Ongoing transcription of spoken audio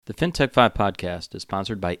The FinTech 5 podcast is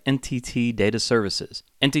sponsored by NTT Data Services.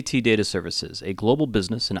 NTT Data Services, a global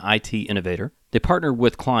business and IT innovator. They partner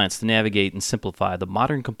with clients to navigate and simplify the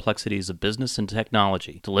modern complexities of business and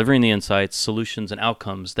technology, delivering the insights, solutions, and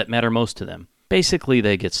outcomes that matter most to them. Basically,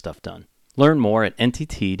 they get stuff done. Learn more at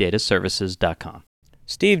nttdataservices.com.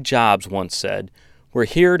 Steve Jobs once said, "We're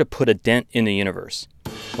here to put a dent in the universe."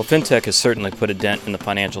 Well, FinTech has certainly put a dent in the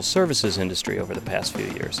financial services industry over the past few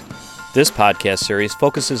years. This podcast series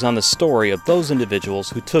focuses on the story of those individuals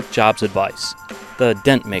who took Jobs' advice, the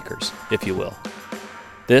dent makers, if you will.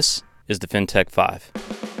 This is the FinTech 5.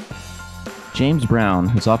 James Brown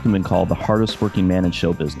has often been called the hardest working man in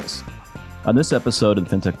show business. On this episode of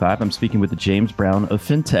the FinTech 5, I'm speaking with the James Brown of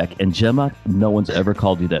FinTech. And Gemma, no one's ever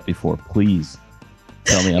called you that before. Please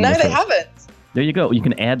tell me I'm No, they haven't. There you go. You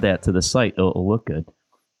can add that to the site. It'll look good.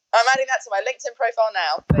 I'm adding that to my LinkedIn profile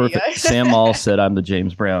now. There Perfect. You go. Sam Mall said I'm the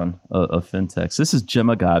James Brown of FinTech. So this is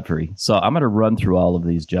Gemma Godfrey. So I'm going to run through all of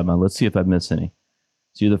these, Gemma. Let's see if I miss any.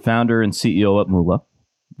 So you're the founder and CEO at Moola.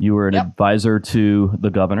 You were an advisor to the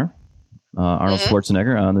governor, Arnold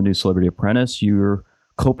Schwarzenegger, on the new Celebrity Apprentice. You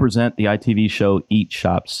co-present the ITV show Eat,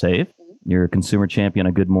 Shop, Save. You're a consumer champion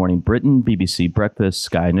on Good Morning Britain, BBC Breakfast,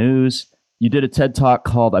 Sky News. You did a TED Talk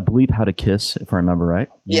called, I believe, How to Kiss, if I remember right.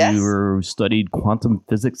 Yes. You studied quantum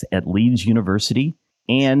physics at Leeds University.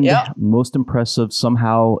 And most impressive,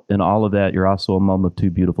 somehow, in all of that, you're also a mom of two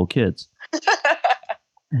beautiful kids.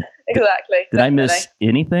 Exactly. Did I miss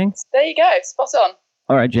anything? There you go. Spot on.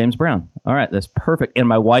 All right, James Brown. All right, that's perfect. And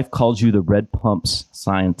my wife calls you the Red Pumps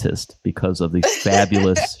scientist because of the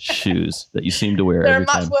fabulous shoes that you seem to wear There every are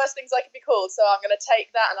much time. worse things I could be called, so I'm going to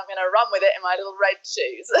take that and I'm going to run with it in my little red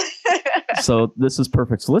shoes. So this is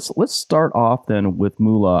perfect. So let's start off then with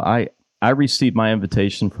Moola. I received my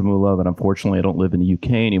invitation from Moola, but unfortunately I don't live in the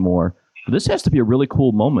UK anymore. But this has to be a really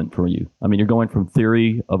cool moment for you. I mean, you're going from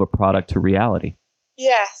theory of a product to reality.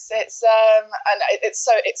 Yes, it's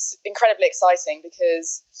incredibly exciting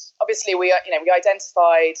because obviously we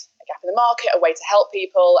identified a gap in the market, a way to help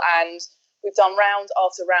people, and we've done round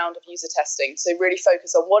after round of user testing to really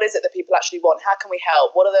focus on what is it that people actually want, how can we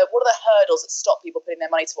help, what are the hurdles that stop people putting their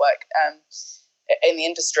money to work in the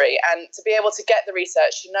industry, and to be able to get the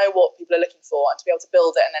research, to know what people are looking for, and to be able to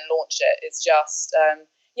build it and then launch it is just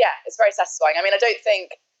it's very satisfying. I mean, I don't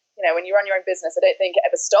think, when you run your own business, I don't think it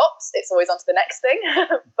ever stops. It's always on to the next thing.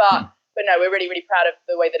 but no, we're really, really proud of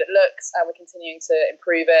the way that it looks, and we're continuing to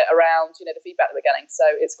improve it around, the feedback that we're getting. So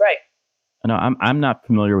it's great. No, I'm not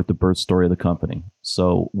familiar with the birth story of the company.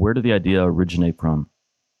 So where did the idea originate from?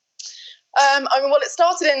 It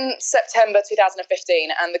started in September 2015,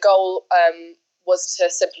 and the goal was to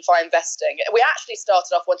simplify investing. We actually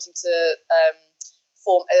started off wanting to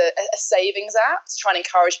form a savings app to try and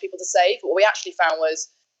encourage people to save. But what we actually found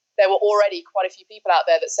was there were already quite a few people out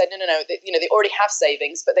there that said, no, they already have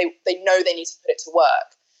savings, but they know they need to put it to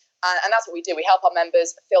work. And that's what we do. We help our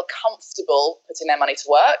members feel comfortable putting their money to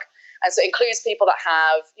work. And so it includes people that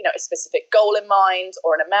have, a specific goal in mind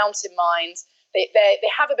or an amount in mind. They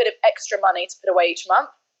have a bit of extra money to put away each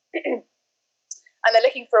month. And they're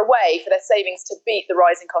looking for a way for their savings to beat the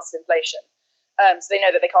rising cost of inflation. So they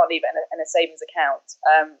know that they can't leave it in a savings account.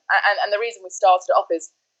 And the reason we started off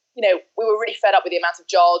is, we were really fed up with the amount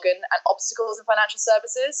of jargon and obstacles in financial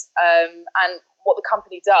services. And what the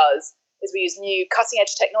company does is we use new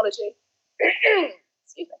cutting-edge technology.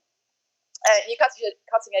 Excuse me. New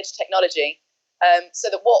cutting-edge technology,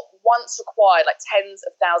 so that what once required like tens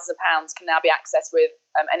of thousands of pounds can now be accessed with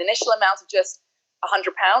an initial amount of just £100.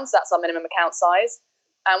 That's our minimum account size.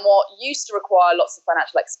 And what used to require lots of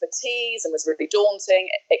financial expertise and was really daunting,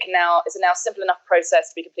 it's a now simple enough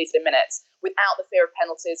process to be completed in minutes without the fear of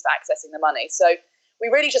penalties for accessing the money. So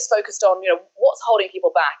we really just focused on, what's holding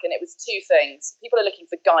people back. And it was two things. People are looking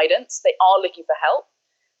for guidance. They are looking for help.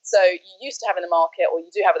 So you used to have in the market, or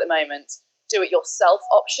you do have at the moment, do it yourself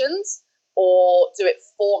options or do it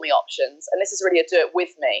for me options. And this is really a do it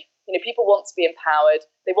with me. People want to be empowered.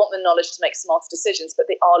 They want the knowledge to make smarter decisions, but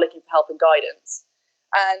they are looking for help and guidance.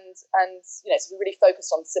 And so we really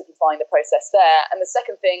focused on simplifying the process there. And the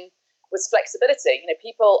second thing was flexibility.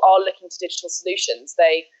 People are looking to digital solutions.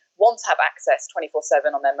 They want to have access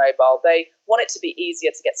 24/7 on their mobile. They want it to be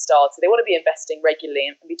easier to get started. They want to be investing regularly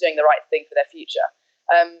and be doing the right thing for their future.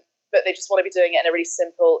 But they just want to be doing it in a really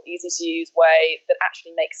simple, easy to use way that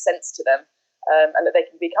actually makes sense to them, and that they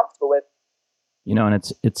can be comfortable with. And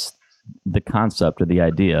it's the concept or the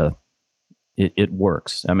idea. It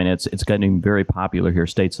works. I mean, it's getting very popular here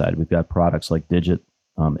stateside. We've got products like Digit,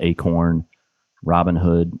 Acorn,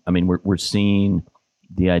 Robinhood. I mean, we're seeing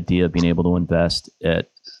the idea of being able to invest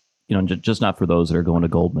at, just not for those that are going to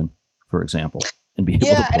Goldman, for example. and be able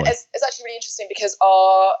to and play. it's actually really interesting because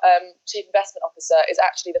our chief investment officer is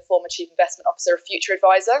actually the former chief investment officer of Future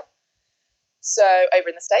Advisor. So over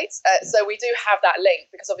in the States, so we do have that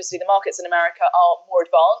link because obviously the markets in America are more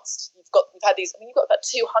advanced. You've got about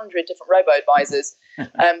 200 different robo advisors.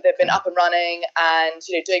 They've been up and running and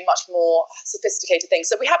doing much more sophisticated things.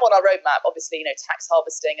 So we have on our roadmap, obviously, tax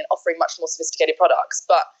harvesting and offering much more sophisticated products.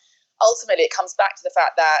 But ultimately, it comes back to the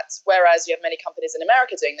fact that whereas you have many companies in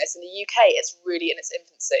America doing this, in the UK it's really in its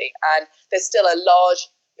infancy, and there's still a large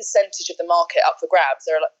percentage of the market up for grabs.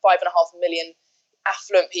 There are like 5.5 million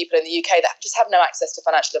affluent people in the UK that just have no access to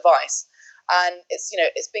financial advice, and it's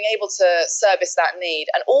being able to service that need.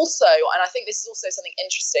 And also, and I think this is also something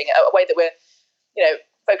interesting, a way that we're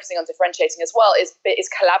focusing on differentiating as well is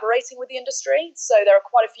collaborating with the industry. So there are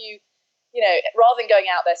quite a few, rather than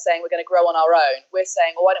going out there saying we're going to grow on our own, we're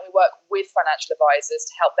saying, well, why don't we work with financial advisors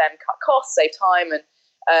to help them cut costs, save time,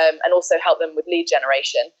 and also help them with lead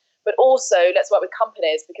generation. But also, let's work with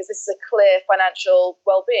companies because this is a clear financial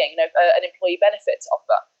well-being, an employee benefit to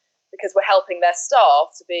offer, because we're helping their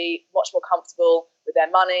staff to be much more comfortable with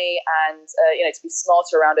their money and to be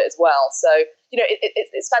smarter around it as well. So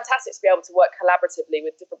it's fantastic to be able to work collaboratively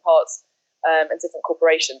with different parts and different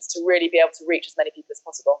corporations to really be able to reach as many people as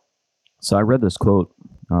possible. So I read this quote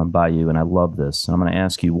by you, and I love this. And I'm going to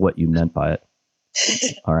ask you what you meant by it.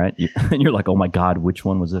 All right, and you're like, oh my God, which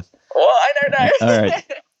one was this? Well, I don't know. All right.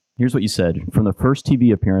 Here's what you said. From the first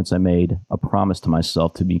TV appearance, I made a promise to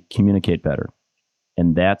myself to communicate better.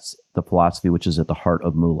 And that's the philosophy which is at the heart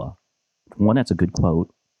of Moola. One, that's a good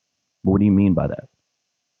quote. But what do you mean by that?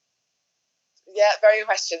 Yeah, very good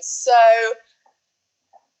question. So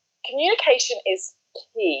communication is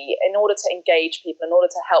key in order to engage people, in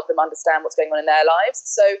order to help them understand what's going on in their lives.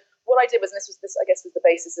 So what I did was, and this I guess was the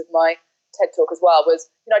basis of my TED Talk as well, was,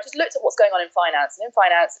 I just looked at what's going on in finance. And in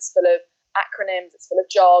finance, it's full of acronyms, it's full of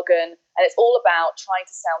jargon, and it's all about trying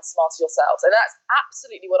to sound smart to yourselves. And that's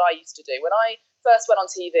absolutely what I used to do when I first went on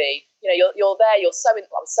TV. You're there, I was so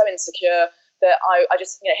insecure that I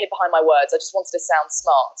just hid behind my words. I just wanted to sound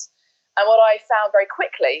smart. And what I found very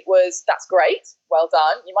quickly was, that's great, well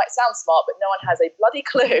done. You might sound smart, but no one has a bloody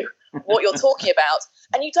clue what you're talking about,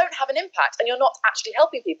 and you don't have an impact, and you're not actually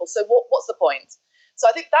helping people. So what's the point? So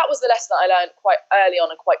I think that was the lesson that I learned quite early on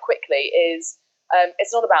and quite quickly is,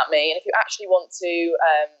 it's not about me. And if you actually want to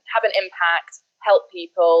have an impact, help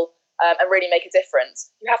people, and really make a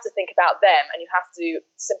difference, you have to think about them and you have to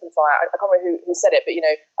simplify. I can't remember who said it, but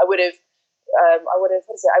I would have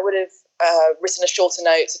written a shorter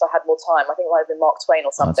note if I had more time. I think it might have been Mark Twain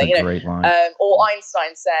or something. That's a great line. Or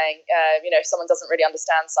Einstein saying, if someone doesn't really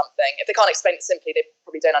understand something, if they can't explain it simply, they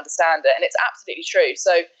probably don't understand it. And it's absolutely true.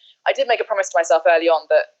 So I did make a promise to myself early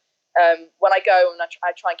on that when I go and I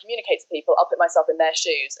try and communicate to people, I'll put myself in their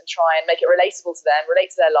shoes and try and make it relatable to them, relate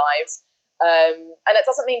to their lives. And it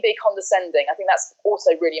doesn't mean be condescending. I think that's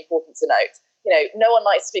also really important to note. No one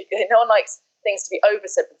likes things to be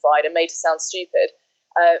oversimplified and made to sound stupid.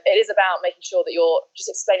 It is about making sure that you're just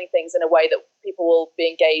explaining things in a way that people will be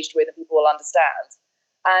engaged with and people will understand.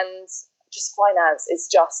 And just finance is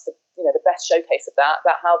just the best showcase of that.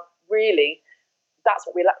 About how really that's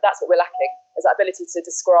what we're lacking, is that ability to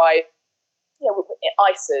describe,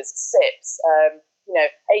 ISAs, SIPs,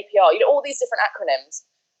 APR, all these different acronyms.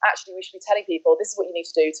 Actually, we should be telling people this is what you need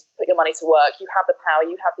to do to put your money to work. You have the power,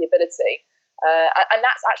 you have the ability. And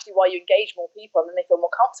that's actually why you engage more people, and then they feel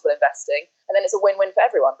more comfortable investing, and then it's a win-win for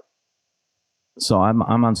everyone. So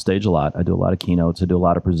I'm on stage a lot. I do a lot of keynotes. I do a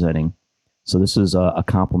lot of presenting. So this is a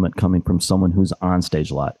compliment coming from someone who's on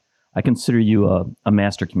stage a lot. I consider you a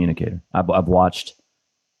master communicator. I've watched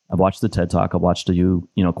the TED Talk. I've watched you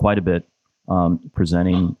quite a bit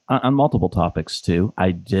presenting on multiple topics too.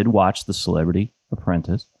 I did watch the Celebrity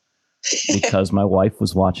Apprentice because my wife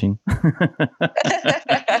was watching.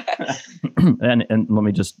 and let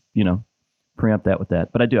me just preempt that with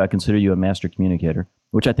that. But I consider you a master communicator,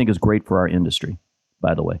 which I think is great for our industry,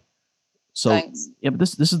 by the way. So Thanks. Yeah, but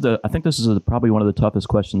this is probably one of the toughest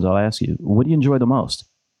questions I'll ask you. What do you enjoy the most?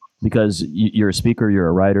 Because you're a speaker, you're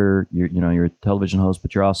a writer, you're a television host,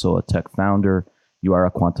 but you're also a tech founder. You are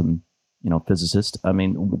a quantum, physicist. I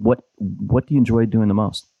mean, what do you enjoy doing the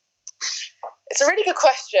most? It's a really good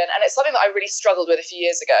question, and it's something that I really struggled with a few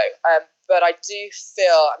years ago. But I do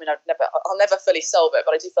feel, I'll never fully solve it,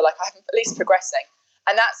 but I do feel like I'm at least progressing.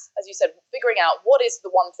 And that's, as you said, figuring out what is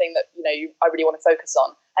the one thing that I really want to focus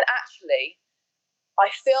on. And actually, I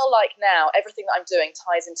feel like now everything that I'm doing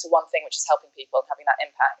ties into one thing, which is helping people and having that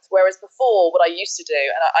impact. Whereas before, what I used to do,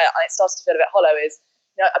 and it started to feel a bit hollow, is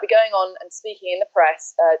I'd be going on and speaking in the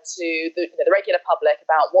press to the regular public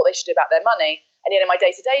about what they should do about their money. And yet in my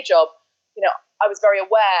day-to-day job, I was very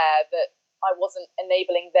aware that I wasn't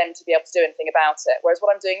enabling them to be able to do anything about it. Whereas what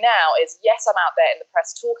I'm doing now is, yes, I'm out there in the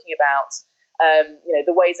press talking about,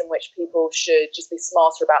 the ways in which people should just be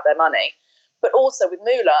smarter about their money. But also with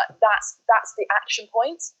Moola, that's the action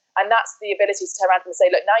point. And that's the ability to turn around and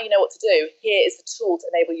say, look, now you know what to do. Here is the tool to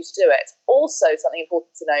enable you to do it. Also, something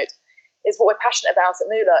important to note is what we're passionate about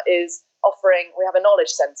at Moola is we have a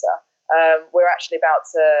knowledge centre. We're actually about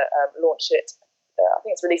to launch it. I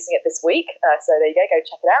think it's releasing it this week. So there you go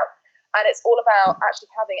check it out. And it's all about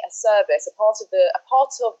actually having a service, a part of the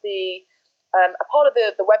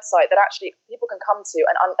website that actually people can come to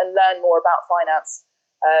and learn more about finance.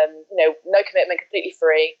 No commitment, completely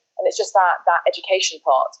free, and it's just that education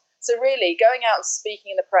part. So really, going out and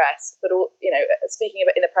speaking in the press, but speaking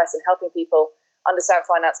of it in the press and helping people understand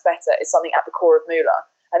finance better is something at the core of Moola.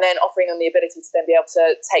 And then offering them the ability to then be able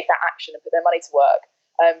to take that action and put their money to work,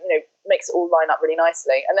 makes it all line up really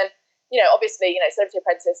nicely. And then, obviously, Celebrity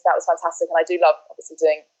Apprentice, that was fantastic. And I do love, obviously,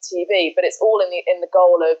 doing TV, but it's all in the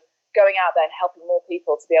goal of going out there and helping more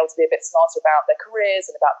people to be able to be a bit smarter about their careers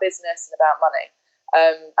and about business and about money,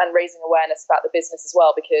 and raising awareness about the business as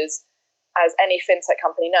well, because as any fintech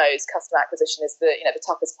company knows, customer acquisition is the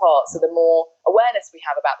toughest part. So the more awareness we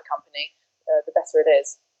have about the company, the better it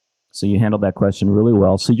is. So you handled that question really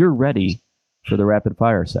well. So you're ready for the rapid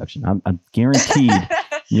fire section. I'm guaranteed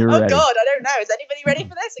you're ready. Oh God, I don't know. Is anybody ready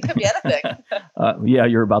for this? It could be anything. Yeah,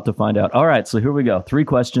 you're about to find out. All right, so here we go. 3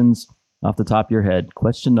 questions off the top of your head.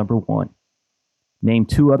 Question number 1. Name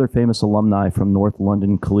 2 other famous alumni from North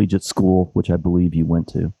London Collegiate School, which I believe you went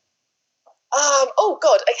to. Oh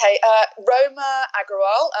God. Okay. Roma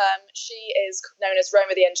Agrawal. She is known as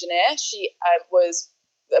Roma the Engineer. She was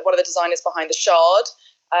one of the designers behind the Shard.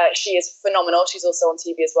 She is phenomenal. She's also on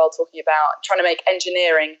TV as well, talking about trying to make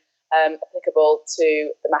engineering applicable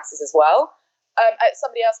to the masses as well.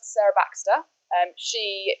 Somebody else, Sarah Baxter.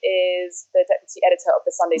 She is the deputy editor of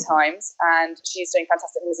the Sunday Times, and she's doing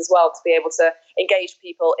fantastic things as well to be able to engage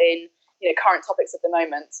people in current topics of the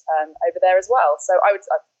moment over there as well. So I would.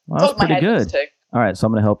 Well, that's pretty good. All right, so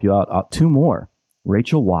I'm going to help you out. 2 more.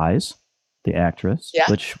 Rachel Weisz, the actress,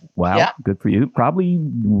 which, wow, good for you. Probably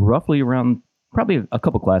a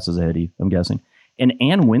couple classes ahead of you, I'm guessing. And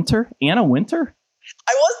Anna Wintour? I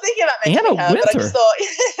was thinking about mentioning her, but I just thought,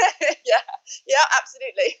 yeah,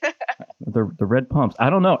 absolutely. the red pumps. I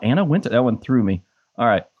don't know. Anna Wintour, that one threw me. All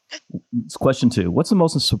right. It's question 2. What's the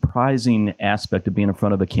most surprising aspect of being in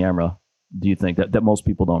front of a camera, do you think, that most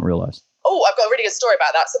people don't realize? Oh, I've got a really good story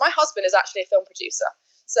about that. So my husband is actually a film producer.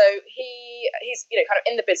 So he's kind of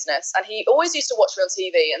in the business, and he always used to watch me on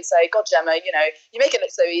TV and say, God, Gemma, you make it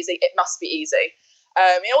look so easy. It must be easy.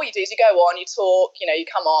 All you do is you go on, you talk, you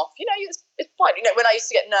come off, it's fine. When I used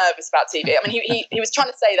to get nervous about TV, I mean, he was trying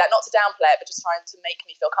to say that, not to downplay it, but just trying to make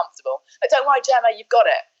me feel comfortable. Like, don't worry, Gemma, you've got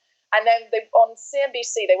it. And then on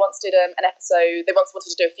CNBC, they once did an episode, they once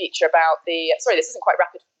wanted to do a feature about sorry, this isn't quite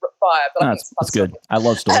rapid fire, but I think it's fun. That's good. I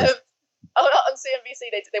love stories. On CNBC,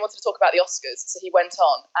 they wanted to talk about the Oscars. So he went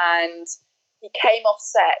on and he came off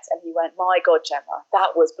set and he went, my God, Gemma,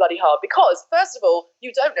 that was bloody hard. Because, first of all,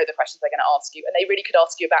 you don't know the questions they're going to ask you, and they really could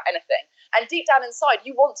ask you about anything. And deep down inside,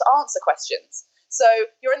 you want to answer questions. So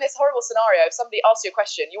you're in this horrible scenario. If somebody asks you a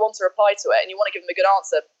question, you want to reply to it and you want to give them a good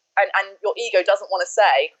answer. And your ego doesn't want to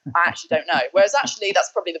say, I actually don't know. Whereas actually,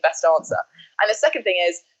 that's probably the best answer. And the second thing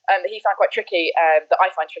is, that he found quite tricky, that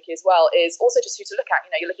I find tricky as well, is also just who to look at.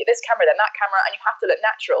 You look at this camera, then that camera, and you have to look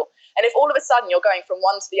natural. And if all of a sudden you're going from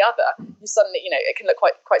one to the other, you suddenly, it can look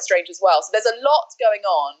quite strange as well. So there's a lot going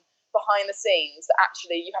on behind the scenes that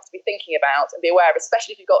actually you have to be thinking about and be aware of,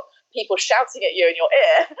 especially if you've got people shouting at you in your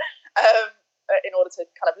ear, in order to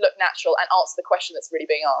kind of look natural and answer the question that's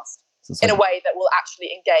really being asked in a way that will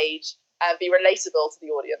actually engage and be relatable to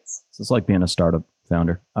the audience. So it's like being a startup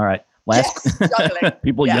founder. All right. Juggling.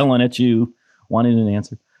 People yelling at you, wanting an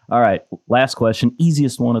answer. All right. Last question.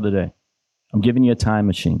 Easiest one of the day. I'm giving you a time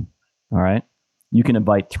machine. All right. You can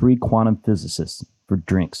invite 3 quantum physicists for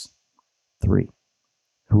drinks. 3.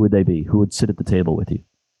 Who would they be? Who would sit at the table with you?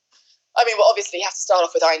 I mean, well, obviously you have to start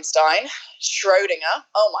off with Einstein, Schrodinger.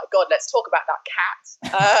 Oh my God, let's talk about that cat.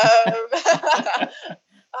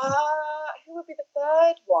 Who would be the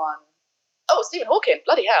third one? Oh, Stephen Hawking.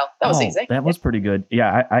 Bloody hell. That was easy. That was pretty good.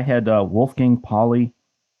 Yeah, I had Wolfgang Pauli,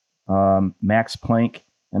 Max Planck,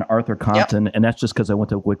 and Arthur Compton. Yep. And that's just because I went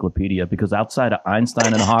to Wikipedia, because outside of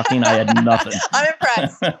Einstein and Hawking, I had nothing. I'm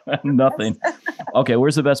impressed. Nothing. Okay,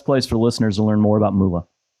 where's the best place for listeners to learn more about Moola?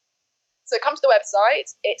 So come to the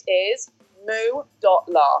website. It is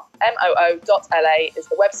moo.la. MOO.LA is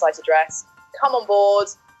the website address. Come on board.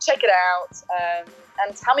 check it out,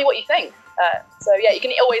 and tell me what you think. So yeah, you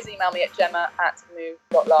can always email me at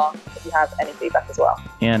gemma@moo.la if you have any feedback as well.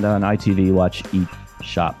 And on ITV, watch Eat,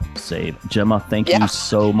 Shop, Save. Gemma, thank you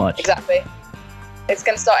so much. Exactly. It's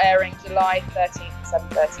going to start airing July 13th,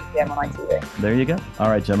 7:30 p.m. on ITV. There you go. All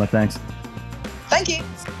right, Gemma, thanks. Thank you.